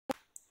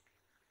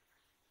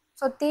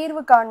So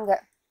தீர்வு காண்க.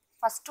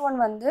 First one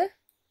வந்து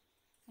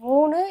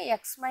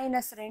 3x -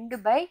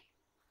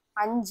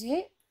 2/5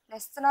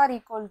 less than or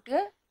equal to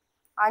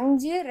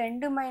 5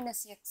 2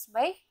 -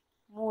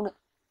 x/3.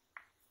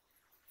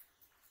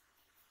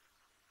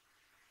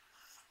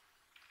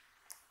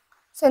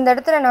 So இந்த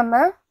இடத்துல நம்ம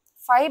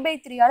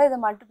 5/3 இதை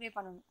மல்டிப்ளை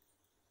பண்ணணும்.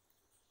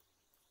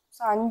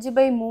 ஸோ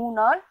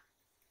 5/3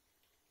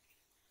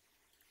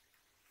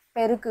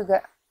 பெருக்குக.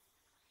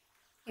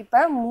 இப்போ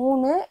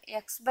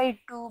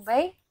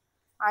 3x/2/5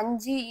 ×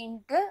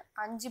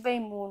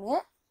 5/3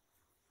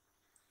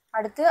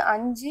 அடுத்து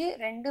 5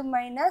 2 -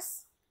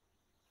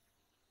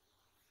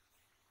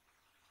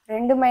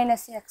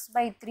 x/3 ×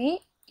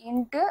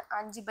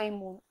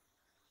 5/3.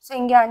 ஸோ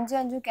இங்கே 5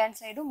 5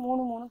 கேன்சல் ஆகிடும்,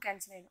 3 3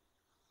 கேன்சல் ஆகிடும்.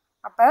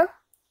 அப்போ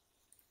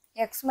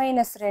x -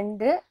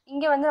 2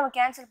 இங்கே வந்து நம்ம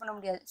கேன்சல் பண்ண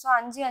முடியாது. ஸோ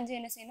 5 5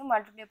 என்ன செய்யணும்,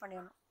 மல்டிப்ளை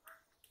பண்ணிடணும்.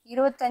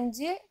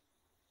 25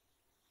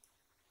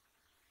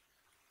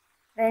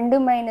 2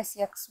 -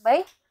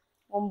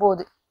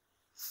 x/9.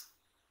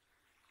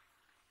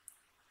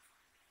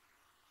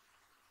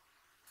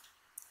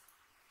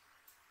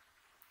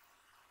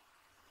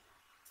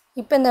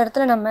 இப்போ இந்த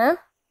இடத்துல நம்ம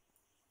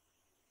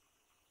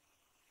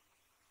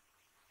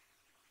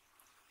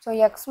ஸோ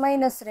x -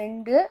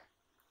 2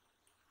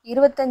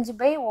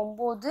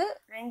 25/9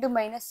 2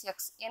 - x,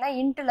 ஏன்னா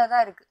இன்ட்டில்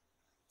தான் இருக்குது.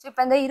 ஸோ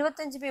இப்போ இந்த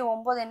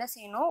 25/9 என்ன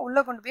செய்யணும்,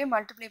 உள்ளே கொண்டு போய்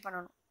மல்டிப்ளை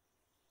பண்ணணும்.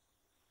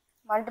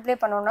 மல்டிப்ளை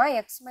பண்ணோன்னா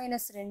x -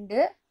 2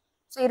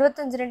 ஸோ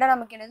 25 2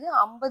 நமக்கு என்னது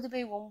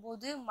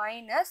 50/9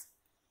 மைனஸ்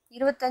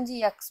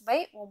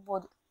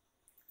 25x/9.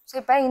 ஸோ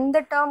இப்போ இந்த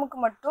டேர்முக்கு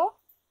மட்டும்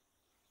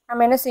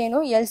நம்ம என்ன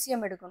செய்யணும்,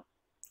 எல்சிஎம் எடுக்கணும்.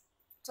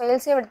 ஸோ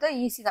எல்சிஎம் எடுத்தால்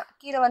ஈஸி தான்.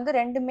 கீழே வந்து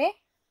ரெண்டுமே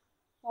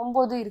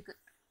 9 இருக்குது.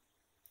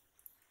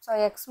 ஸோ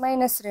x -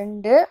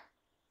 2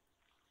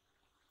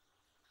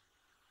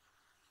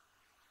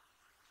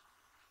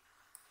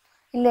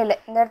 இல்லை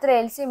இந்த இடத்துல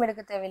எல்சிஎம்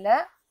எடுக்க தேவையில்லை.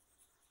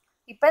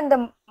 இப்போ இந்த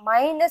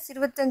மைனஸ்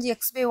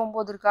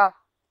 25x/9 இருக்கா,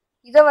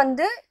 இதை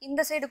வந்து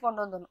இந்த சைடு கொண்டு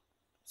வந்துடணும்.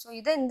 ஸோ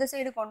இதை இந்த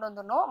சைடு கொண்டு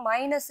வந்துடணும்,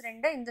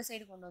 -2 இந்த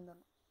சைடு கொண்டு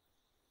வந்துடணும்.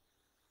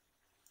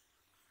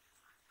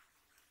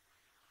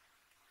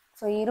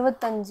 ஸோ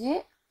 25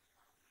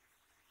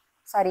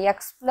 சாரி x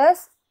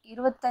 +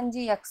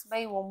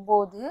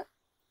 25x/9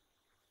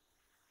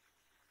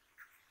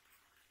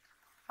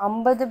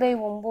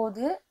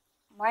 50/9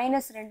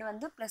 -2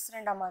 வந்து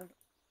 +2 மாறிடும்.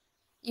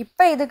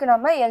 இப்போ இதுக்கு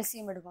நம்ம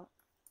எல்சிஎம் எடுக்கணும்.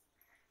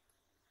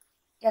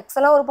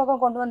 எக்ஸெல்லாம் ஒரு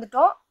பக்கம் கொண்டு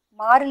வந்துட்டோம்,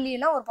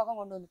 மாறிலியெல்லாம் ஒரு பக்கம்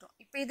கொண்டு வந்துட்டோம்.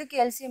 இப்போ இதுக்கு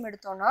எல்சிஎம்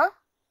எடுத்தோம்னா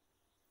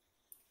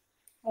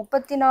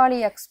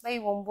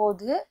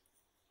 34x/9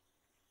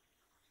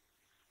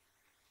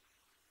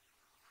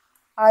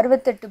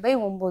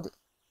 68/9.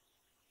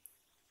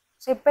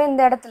 ஸோ இப்போ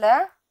இந்த இடத்துல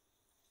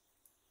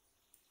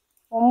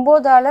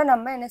 9ஆல்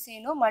நம்ம என்ன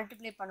செய்யணும்,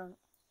 மல்டிப்ளை பண்ணணும்.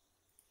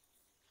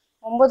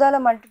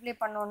 9ஆல் மல்டிப்ளை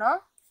பண்ணோன்னா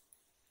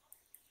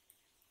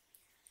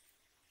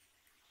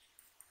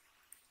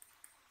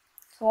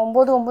ஸோ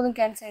 9 9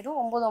 கேன்சல் ஆகிடும்,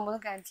 9 9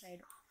 கேன்சல்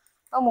ஆகிடும்.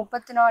 இப்போ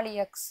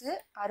 34x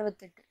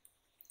 68.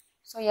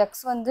 ஸோ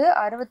எக்ஸ் வந்து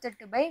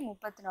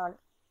 68/34.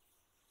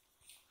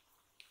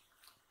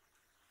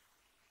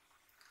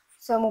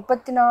 ஸோ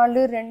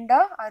 34 2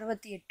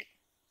 68.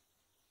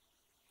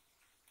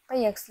 இப்போ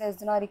x <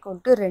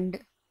 2.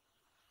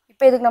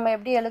 இப்போ இதுக்கு நம்ம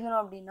எப்படி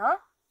எழுதணும் அப்படின்னா,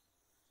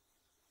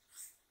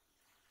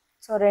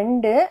 ஸோ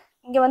 2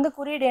 இங்கே வந்து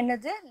குறியீடு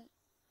என்னது,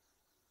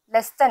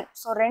 லெஸ் தென்.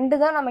 ஸோ 2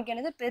 தான் நமக்கு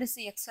என்னது பெருசு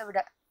எக்ஸை விட.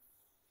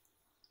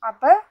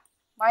 அப்போ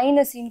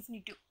 -∞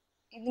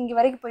 இது இங்கே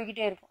வரைக்கும்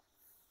போய்கிட்டே இருக்கும்.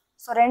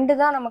 ஸோ 2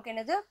 தான் நமக்கு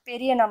என்னது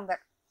பெரிய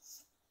நம்பர்,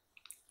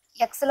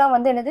 எக்ஸ்லாம்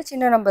வந்து என்னது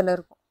சின்ன நம்பரில்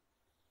இருக்கும்.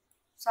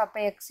 ஸோ அப்போ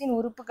எக்ஸின்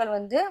உறுப்புகள்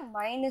வந்து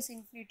 -∞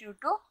 to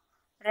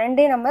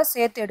 2 நம்ம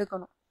சேர்த்து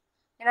எடுக்கணும்.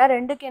 ஏன்னா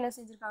 2க்கு என்ன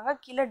செஞ்சுருக்காங்க,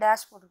 கீழே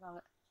டேஷ் போட்டிருக்காங்க,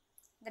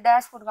 இந்த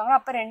டேஷ் போட்டிருக்காங்க.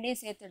 அப்போ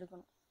 2ஐயும் சேர்த்து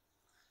எடுக்கணும்.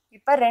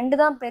 இப்போ 2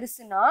 தான்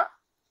பெருசுனா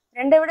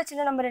 2ஐ விட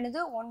சின்ன நம்பர் என்னது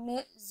 1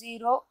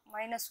 0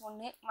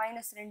 -1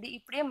 -2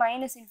 இப்படியே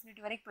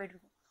 -∞ வரைக்கும்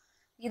போயிட்டுருக்கும்.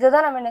 இதை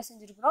தான் நம்ம என்ன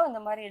செஞ்சுருக்கிறோம், இந்த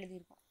மாதிரி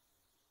எழுதியிருக்கோம்.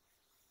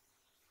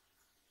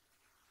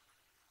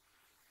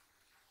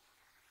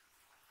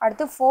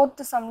 அடுத்து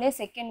 4th சம்லேயே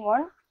second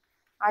one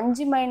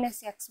 5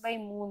 -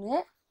 x/3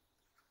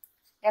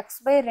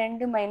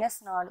 x/2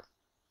 - 4.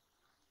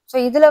 So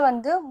இதில்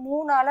வந்து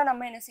 3ஆல்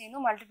நம்ம என்ன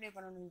செய்யணும், மல்டிப்ளை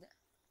பண்ணணும். இது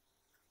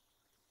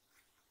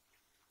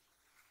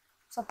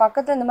ஸோ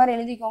பக்கத்தில் இந்த மாதிரி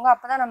எழுதிக்கோங்க,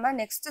 அப்போ தான் நம்ம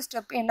நெக்ஸ்ட்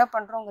ஸ்டெப் என்ன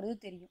பண்ணுறோங்கிறது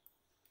தெரியும்.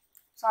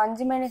 So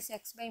 5 -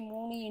 x/3 ×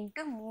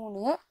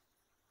 3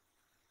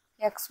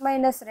 x -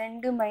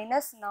 2 -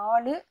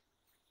 4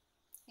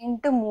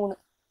 × 3.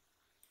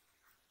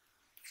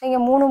 ஸோ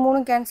இங்கே 3 3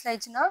 கேன்சல்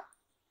ஆயிடுச்சுன்னா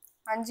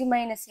 5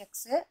 - x.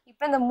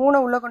 இப்போ இந்த 3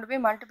 உள்ளே கொண்டு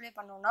போய் மல்டிப்ளை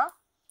பண்ணோம்னா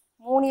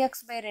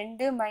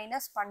 3x/2 -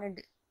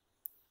 12.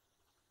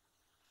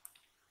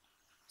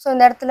 ஸோ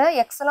இந்த இடத்துல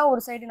எக்ஸெல்லாம்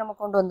ஒரு சைடு நம்ம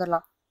கொண்டு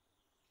வந்துடலாம்.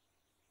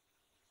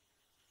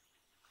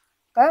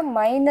 இப்போ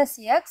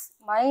 -x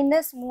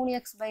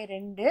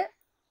 -3x/2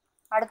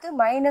 அடுத்து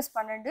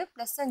 -12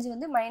 +5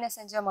 வந்து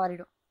 -5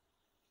 மாறிடும்.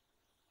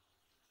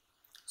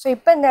 ஸோ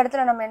இப்போ இந்த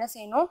இடத்துல நம்ம என்ன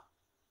செய்யணும்,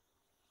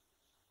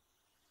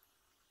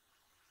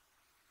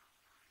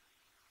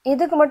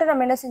 இதுக்கு மட்டும்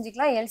நம்ம என்ன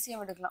செஞ்சுக்கலாம்,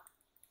 எல்சிஎம் எடுக்கலாம்.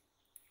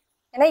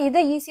 ஏன்னா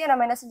இதை ஈஸியாக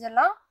நம்ம என்ன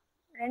செஞ்சிடலாம்,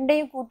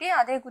 ரெண்டையும் கூட்டி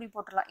அதே குறி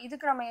போட்டுடலாம்.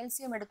 இதுக்கு நம்ம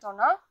எல்சிஎம்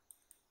எடுத்தோம்னா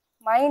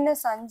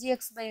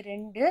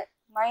 -5x/2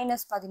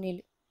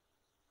 -17.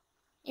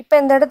 இப்போ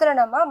இந்த இடத்துல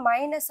நம்ம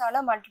மைனஸால்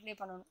மல்டிப்ளை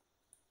பண்ணணும்.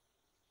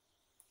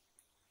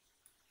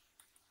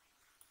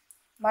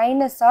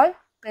 மைனஸால்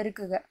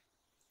பெருக்குக.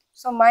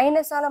 ஸோ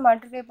மைனஸால்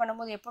மல்டிப்ளை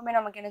பண்ணும்போது எப்போவுமே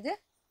நமக்கு என்னது,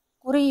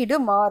 குறியீடு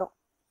மாறும்.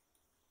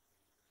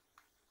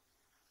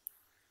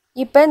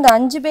 இப்போ இந்த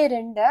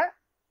 5/2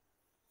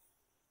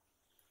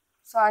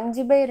 ஸோ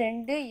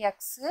 5/2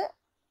 எக்ஸு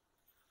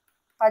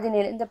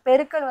 17 இந்த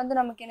பெருக்கல் வந்து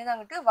நமக்கு என்னது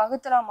அங்கிட்டு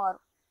வகுத்தலாக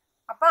மாறும்.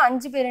 அப்போ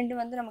 5/2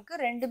 வந்து நமக்கு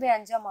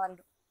 2/5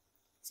 மாறிடும்.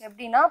 ஸோ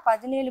எப்படின்னா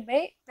 17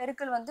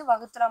 பெருக்கல் வந்து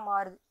வகுத்தலாக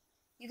மாறுது.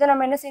 இதை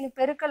நம்ம என்ன செய்யணும்,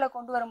 பெருக்கலை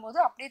கொண்டு வரும்போது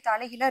அப்படியே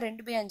தலைகீழாக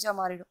 2/5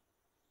 மாறிடும்.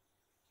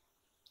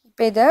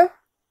 இப்போ இதை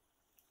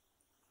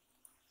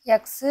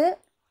எக்ஸு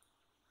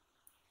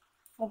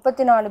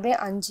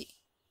 34/5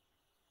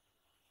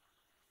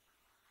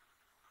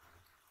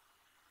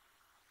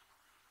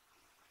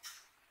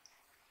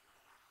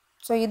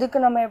 ஸோ இதுக்கு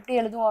நம்ம எப்படி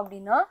எழுதுவோம்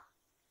அப்படின்னா,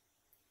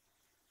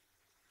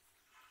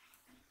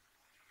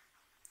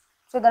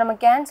 ஸோ இதை நம்ம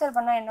கேன்சல்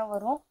பண்ணால் என்ன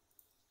வரும்,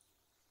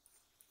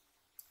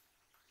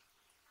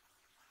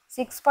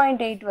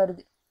 6.8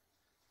 வருது.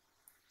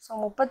 ஸோ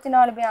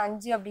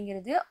 34/5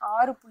 அப்படிங்கிறது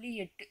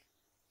 6.8.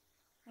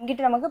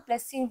 இங்கிட்ட நமக்கு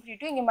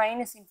 +∞, இங்கே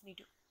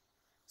 -∞.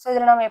 ஸோ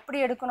இதில் நம்ம எப்படி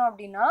எடுக்கணும்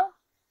அப்படின்னா,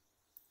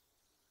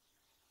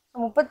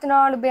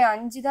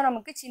 34/5 தான்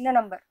நமக்கு சின்ன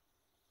நம்பர்,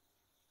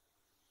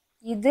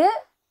 இது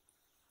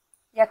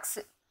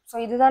எக்ஸு. ஸோ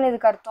இதுதான்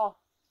இதுக்கு அர்த்தம்.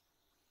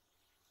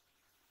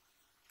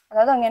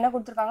 அதாவது அங்கே என்ன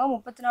கொடுத்துருக்காங்க,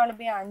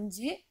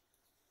 34/5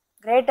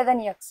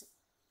 > எக்ஸ்.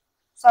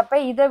 ஸோ அப்போ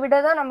இதை விட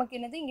தான் நமக்கு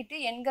என்னது இங்கிட்டு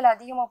எண்கள்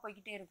அதிகமாக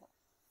போய்கிட்டே இருக்கும்.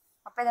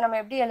 அப்போ இதை நம்ம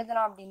எப்படி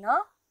எழுதலாம் அப்படின்னா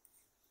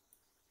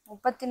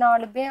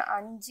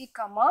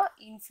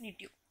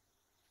 34/5,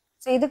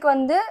 ஸோ இதுக்கு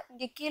வந்து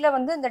இங்கே கீழே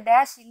வந்து இந்த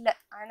டேஷ் இல்லை,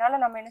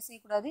 அதனால் நம்ம என்ன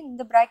செய்யக்கூடாது,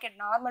 இந்த ப்ராக்கெட்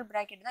நார்மல்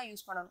ப்ராக்கெட் தான்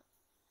யூஸ் பண்ணணும்.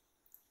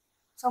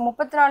 ஸோ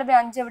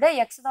 34/5 விட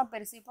எக்ஸ் தான்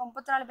பெருசு. இப்போ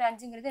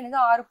 34/5ங்கிறது என்னது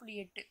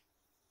 6.8.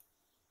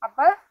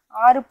 அப்போ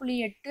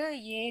 6.8,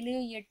 7,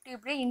 8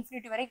 இப்படியே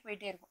 ∞ வரைக்கும்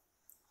போயிட்டே இருக்கும்.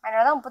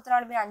 அதனால தான்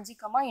 34/5,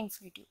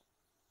 ∞.